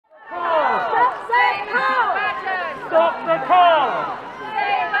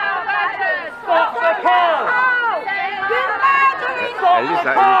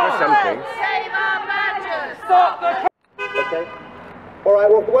please. Save our badgers! Stop the... Okay. All right,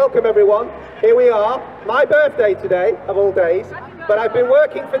 well, welcome everyone. Here we are. My birthday today, of all days, but I've been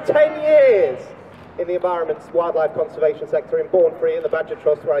working for 10 years in the environment's wildlife conservation sector in Born Free in the Badger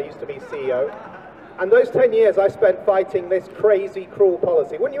Trust, where I used to be CEO. And those 10 years I spent fighting this crazy, cruel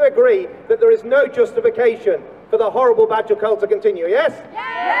policy. Wouldn't you agree that there is no justification for the horrible badger cull to continue, yes?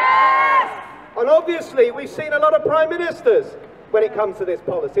 Yes! And obviously we've seen a lot of prime ministers when it comes to this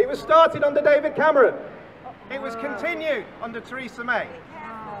policy. It was started under David Cameron. It was continued under Theresa May.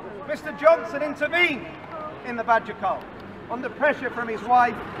 Mr. Johnson intervened in the badger cull under pressure from his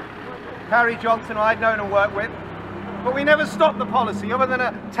wife, Carrie Johnson, who I'd known and worked with. But we never stopped the policy other than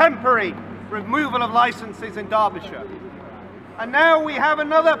a temporary removal of licences in Derbyshire. And now we have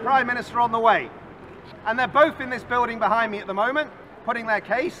another Prime Minister on the way. And they're both in this building behind me at the moment, putting their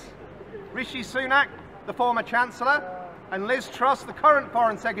case. Rishi Sunak, the former Chancellor, and Liz Truss, the current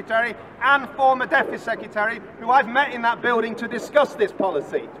Foreign Secretary, and former Deputy Secretary, who I've met in that building to discuss this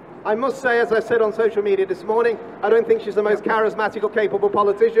policy. I must say, as I said on social media this morning, I don't think she's the most charismatic or capable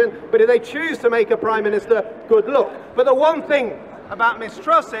politician, but if they choose to make a Prime Minister, good luck. But the one thing about Miss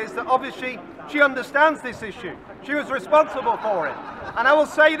Truss is that obviously she understands this issue. She was responsible for it. And I will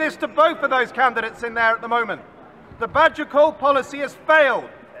say this to both of those candidates in there at the moment. The badger cull policy has failed.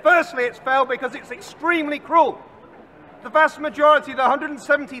 Firstly, it's failed because it's extremely cruel. The vast majority of the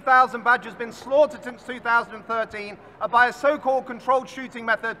 170,000 badgers been slaughtered since 2013 are by a so-called controlled shooting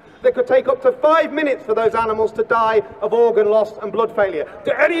method that could take up to 5 minutes for those animals to die of organ loss and blood failure.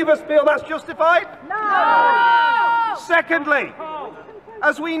 Do any of us feel that's justified? No! Secondly,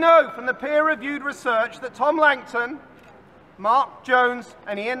 as we know from the peer-reviewed research that Tom Langton, Mark Jones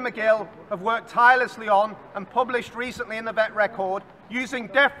and Ian McGill have worked tirelessly on and published recently in the Vet Record, using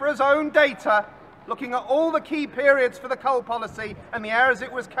DEFRA's own data, looking at all the key periods for the cull policy and the errors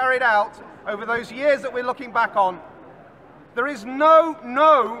it was carried out over those years that we're looking back on, there is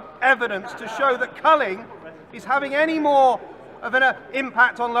no evidence to show that culling is having any more of an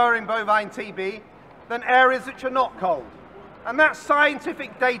impact on lowering bovine TB than areas which are not culled. And that's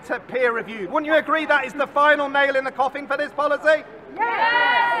scientific data peer-reviewed. Wouldn't you agree that is the final nail in the coffin for this policy?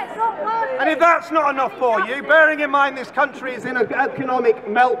 Yes! And if that's not enough for you, bearing in mind this country is in an economic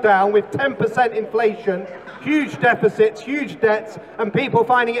meltdown with 10% inflation, huge deficits, huge debts, and people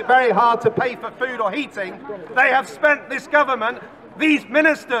finding it very hard to pay for food or heating, they have spent, this government, these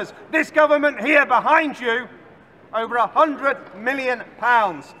ministers, this government here behind you, over £100 million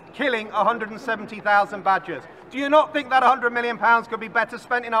killing 170,000 badgers. Do you not think that £100 million could be better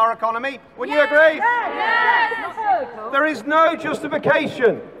spent in our economy? Would you agree? Yes! There is no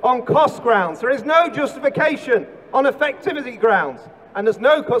justification on cost grounds. There is no justification on effectivity grounds. And there's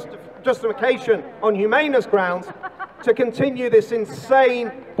no justification on humaneness grounds to continue this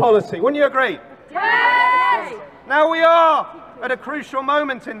insane policy. Wouldn't you agree? Yes! Now we are at a crucial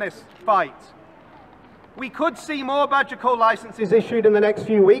moment in this fight. We could see more badger cull licences issued in the next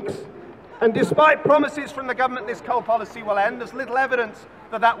few weeks. And despite promises from the government this cull policy will end, there's little evidence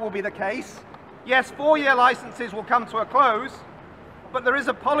that that will be the case. Yes, 4-year licences will come to a close, but there is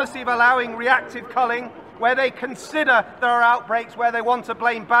a policy of allowing reactive culling where they consider there are outbreaks where they want to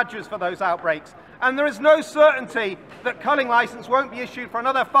blame badgers for those outbreaks. And there is no certainty that culling licence won't be issued for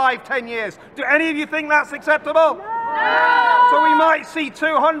another 5-10 years. Do any of you think that's acceptable? No! So we might see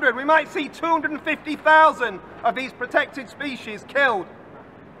 200, we might see 250,000 of these protected species killed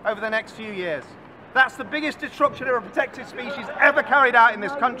over the next few years. That's the biggest destruction of a protected species ever carried out in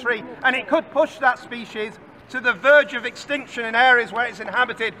this country, and it could push that species to the verge of extinction in areas where it's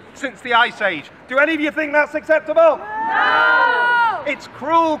inhabited since the Ice Age. Do any of you think that's acceptable? No! It's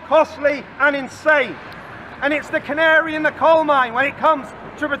cruel, costly and insane. And it's the canary in the coal mine when it comes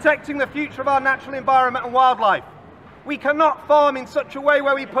to protecting the future of our natural environment and wildlife. We cannot farm in such a way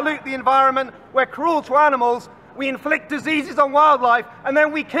where we pollute the environment, we're cruel to animals, we inflict diseases on wildlife, and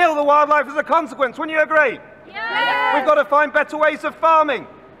then we kill the wildlife as a consequence. Wouldn't you agree? Yes! We've got to find better ways of farming.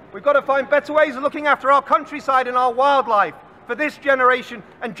 We've got to find better ways of looking after our countryside and our wildlife for this generation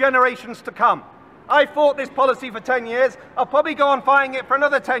and generations to come. I fought this policy for 10 years. I'll probably go on fighting it for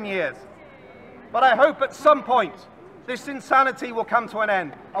another 10 years. But I hope at some point this insanity will come to an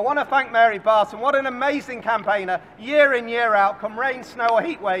end. I want to thank Mary Barton. What an amazing campaigner. Year in, year out, come rain, snow or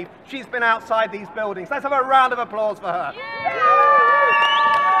heat wave, she's been outside these buildings. Let's have a round of applause for her.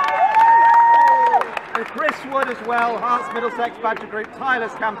 And Chris Wood as well, Hearts Middlesex Badger Group,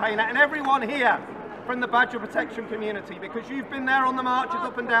 tireless campaigner, and everyone here from the badger protection community, because you've been there on the marches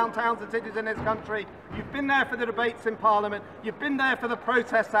up and down towns and cities in this country. You've been there for the debates in Parliament. You've been there for the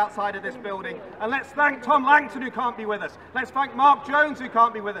protests outside of this building. And let's thank Tom Langton, who can't be with us. Let's thank Mark Jones, who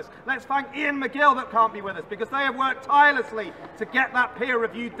can't be with us. Let's thank Ian McGill, that can't be with us, because they have worked tirelessly to get that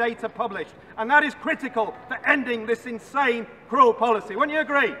peer-reviewed data published. And that is critical for ending this insane, cruel policy. Wouldn't you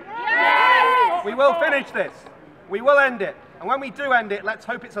agree? Yes! We will finish this. We will end it. And when we do end it, let's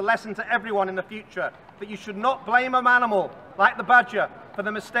hope it's a lesson to everyone in the future that you should not blame an animal like the badger for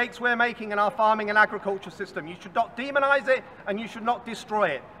the mistakes we're making in our farming and agriculture system. You should not demonise it, and you should not destroy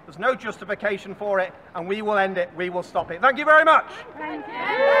it. There's no justification for it, and we will end it. We will stop it. Thank you very much. Thank you.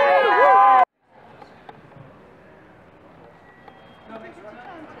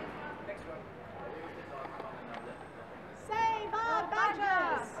 Save our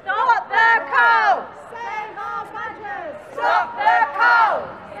badgers! Stop the cull! Save our badgers! Stop the cull!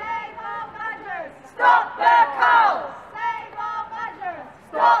 Save our badgers! Stop the cull! Save our badgers!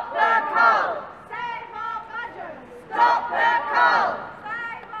 Stop the cull! Save our badgers! Stop the cull!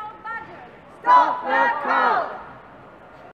 Save our badgers! Stop the cull!